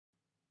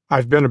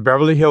I've been a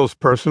Beverly Hills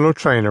personal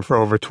trainer for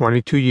over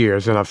 22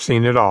 years, and I've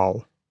seen it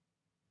all.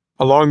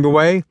 Along the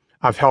way,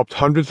 I've helped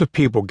hundreds of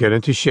people get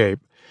into shape,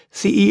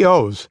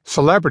 CEOs,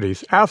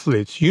 celebrities,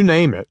 athletes, you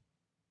name it.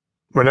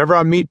 Whenever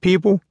I meet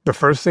people, the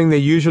first thing they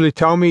usually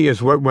tell me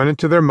is what went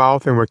into their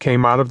mouth and what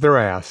came out of their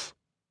ass.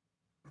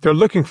 They're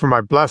looking for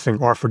my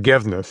blessing or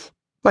forgiveness,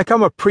 like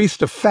I'm a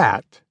priest of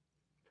fat.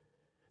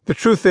 The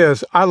truth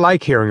is, I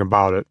like hearing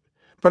about it,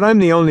 but I'm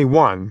the only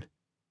one.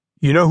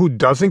 You know who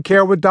doesn't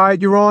care what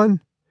diet you're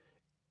on?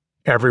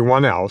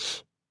 Everyone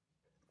else.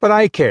 But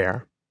I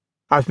care.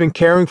 I've been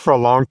caring for a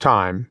long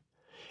time.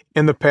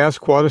 In the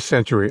past quarter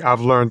century,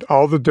 I've learned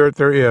all the dirt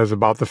there is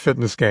about the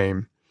fitness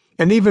game,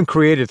 and even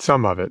created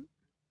some of it.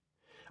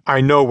 I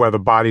know where the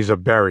bodies are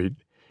buried,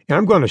 and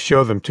I'm going to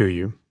show them to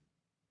you.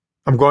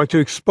 I'm going to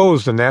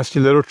expose the nasty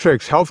little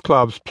tricks health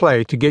clubs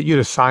play to get you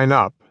to sign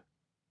up.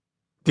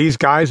 These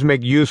guys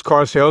make used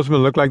car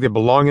salesmen look like they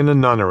belong in a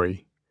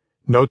nunnery.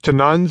 Note to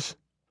nuns,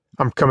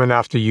 I'm coming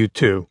after you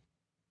too.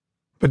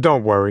 But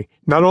don't worry,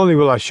 not only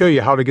will I show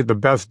you how to get the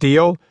best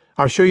deal,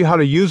 I'll show you how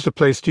to use the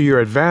place to your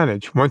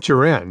advantage once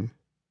you're in.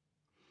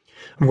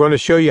 I'm going to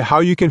show you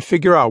how you can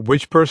figure out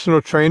which personal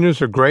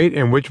trainers are great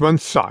and which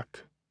ones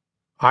suck.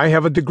 I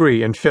have a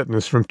degree in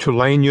fitness from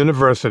Tulane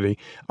University,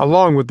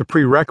 along with the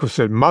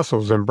prerequisite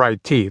muscles and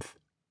bright teeth.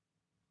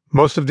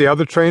 Most of the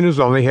other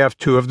trainers only have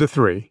 2 of the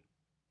 3.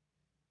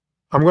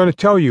 I'm going to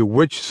tell you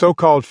which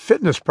so-called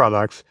fitness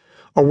products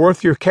are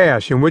worth your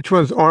cash and which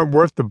ones aren't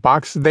worth the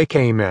box they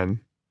came in.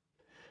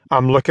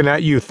 I'm looking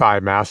at you,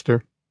 Thigh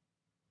Master.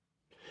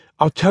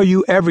 I'll tell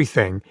you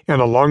everything, and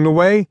along the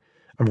way,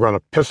 I'm going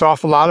to piss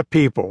off a lot of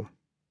people.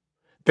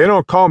 They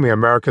don't call me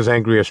America's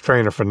Angriest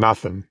Trainer for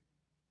nothing.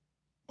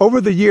 Over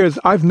the years,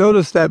 I've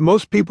noticed that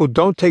most people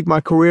don't take my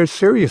career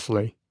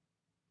seriously.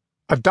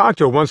 A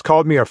doctor once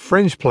called me a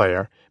fringe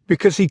player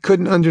because he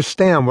couldn't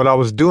understand what I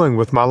was doing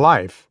with my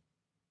life.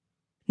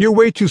 You're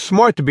way too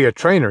smart to be a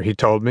trainer, he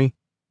told me.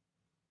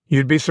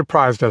 You'd be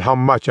surprised at how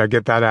much I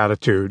get that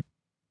attitude.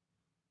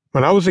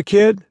 When I was a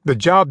kid, the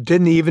job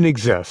didn't even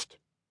exist.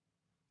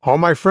 All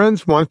my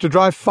friends wanted to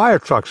drive fire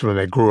trucks when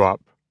they grew up.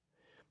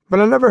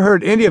 But I never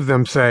heard any of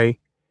them say,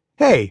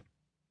 "Hey,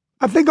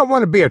 I think I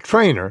want to be a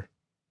trainer."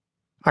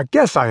 I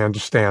guess I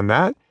understand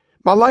that.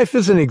 My life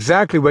isn't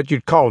exactly what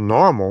you'd call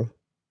normal.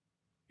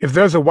 If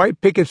there's a white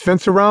picket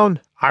fence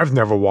around, I've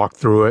never walked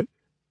through it.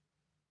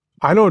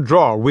 I don't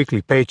draw a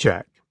weekly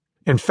paycheck.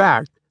 In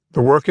fact,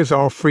 the work is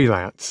all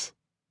freelance.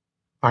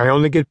 I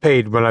only get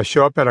paid when I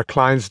show up at a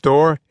client's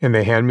door and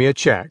they hand me a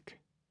check.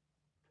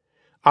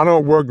 I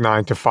don't work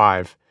 9 to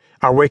 5.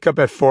 I wake up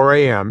at 4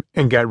 a.m.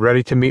 and get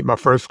ready to meet my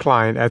first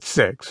client at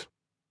 6.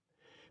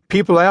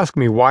 People ask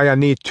me why I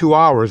need 2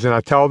 hours, and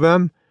I tell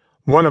them,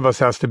 one of us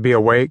has to be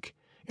awake,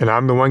 and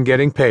I'm the one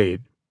getting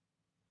paid.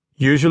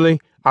 Usually,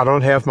 I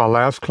don't have my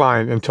last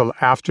client until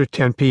after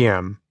 10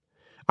 p.m.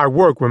 I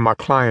work when my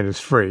client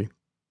is free.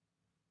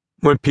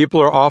 When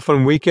people are off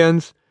on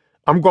weekends,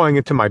 I'm going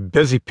into my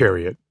busy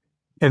period.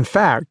 In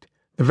fact,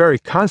 the very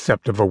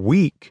concept of a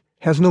week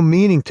has no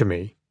meaning to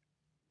me.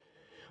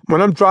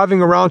 When I'm driving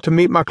around to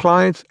meet my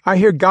clients, I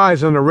hear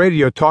guys on the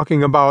radio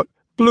talking about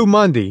Blue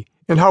Monday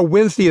and how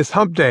Wednesday is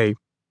hump day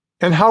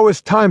and how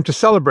it's time to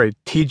celebrate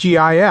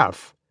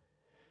TGIF.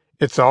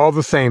 It's all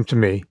the same to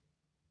me.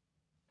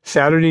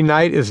 Saturday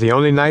night is the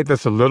only night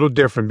that's a little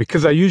different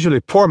because I usually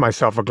pour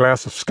myself a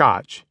glass of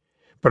scotch,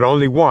 but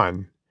only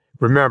one.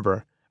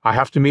 Remember, I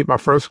have to meet my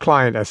first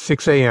client at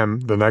 6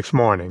 a.m. the next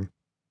morning.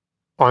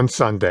 On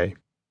Sunday.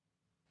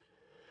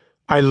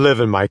 I live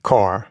in my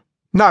car.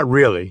 Not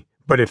really,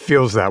 but it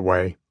feels that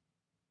way.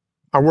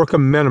 I work a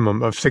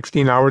minimum of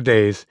 16-hour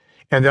days,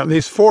 and at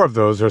least 4 of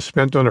those are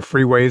spent on the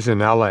freeways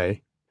in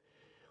L.A.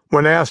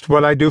 When asked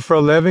what I do for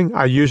a living,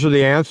 I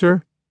usually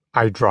answer,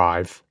 I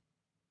drive.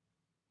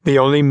 The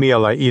only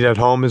meal I eat at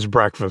home is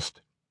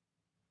breakfast.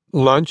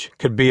 Lunch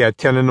could be at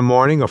 10 in the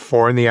morning or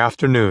 4 in the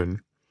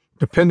afternoon,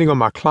 depending on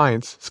my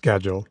client's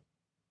schedule.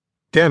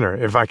 Dinner,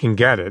 if I can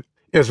get it,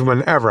 is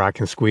whenever I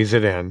can squeeze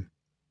it in.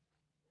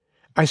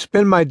 I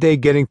spend my day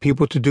getting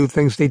people to do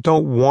things they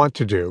don't want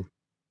to do.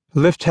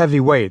 Lift heavy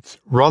weights,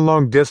 run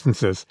long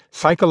distances,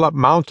 cycle up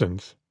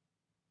mountains.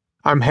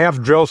 I'm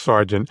half drill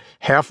sergeant,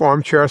 half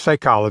armchair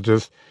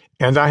psychologist,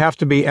 and I have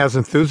to be as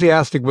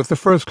enthusiastic with the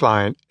first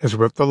client as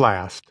with the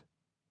last.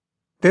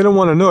 They don't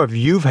want to know if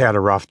you've had a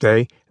rough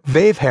day,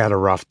 they've had a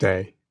rough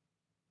day.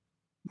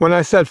 When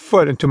I set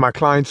foot into my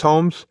clients'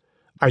 homes,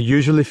 I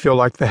usually feel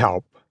like the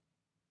help.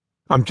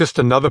 I'm just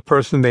another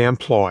person they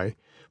employ,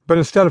 but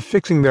instead of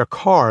fixing their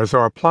cars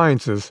or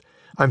appliances,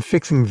 I'm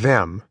fixing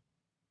them.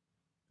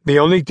 The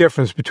only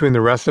difference between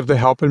the rest of the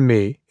help and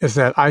me is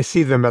that I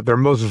see them at their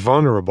most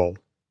vulnerable.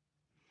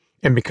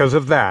 And because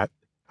of that,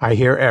 I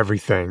hear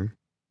everything.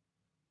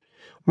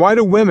 Why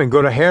do women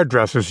go to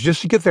hairdressers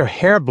just to get their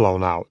hair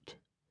blown out?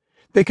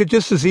 They could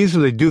just as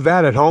easily do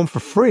that at home for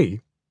free,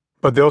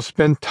 but they'll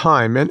spend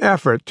time and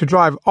effort to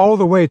drive all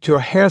the way to a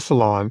hair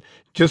salon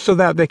just so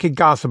that they could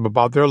gossip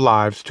about their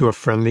lives to a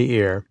friendly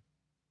ear.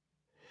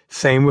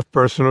 Same with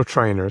personal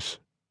trainers.